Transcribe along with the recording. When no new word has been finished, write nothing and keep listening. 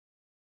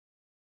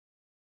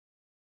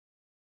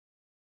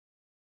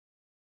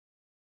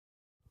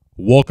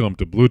Welcome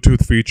to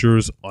Bluetooth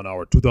features on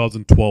our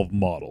 2012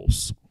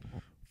 models.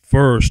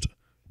 First,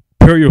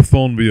 pair your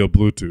phone via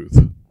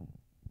Bluetooth.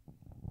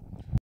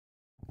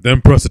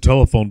 Then press the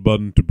telephone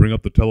button to bring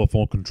up the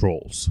telephone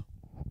controls.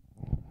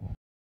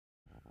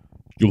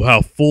 You'll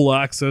have full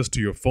access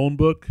to your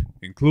Phonebook,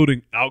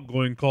 including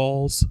outgoing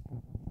calls,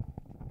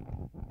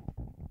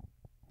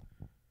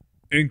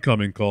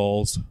 incoming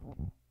calls,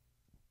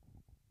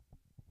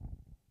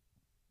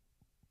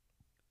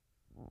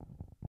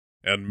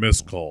 and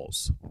missed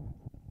calls.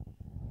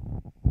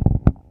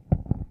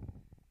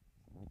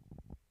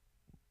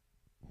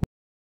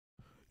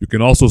 You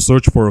can also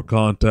search for a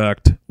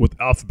contact with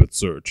alphabet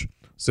search.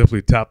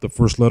 Simply tap the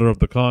first letter of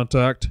the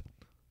contact,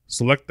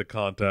 select the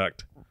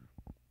contact,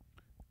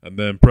 and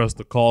then press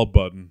the call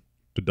button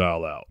to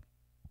dial out.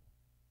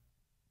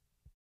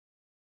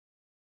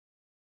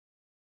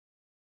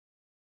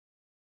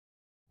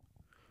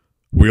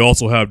 We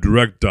also have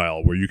direct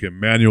dial, where you can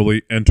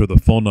manually enter the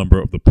phone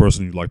number of the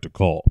person you'd like to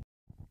call.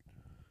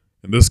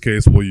 In this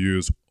case, we'll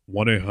use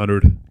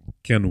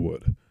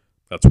 1-800-Kenwood.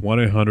 That's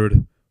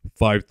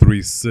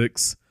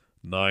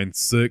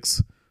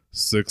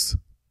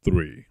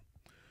 1-800-536-9663.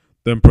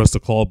 Then press the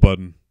call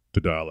button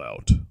to dial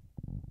out.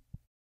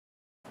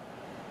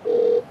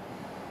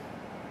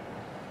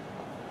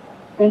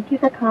 Thank you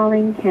for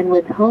calling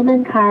Kenwood's Home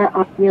and Car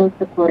Audio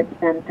Support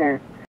Center.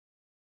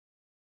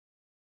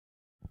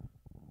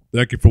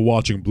 Thank you for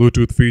watching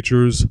Bluetooth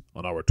features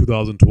on our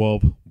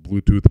 2012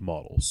 Bluetooth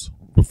models.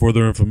 For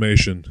further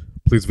information,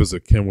 please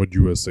visit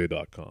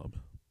KenwoodUSA.com.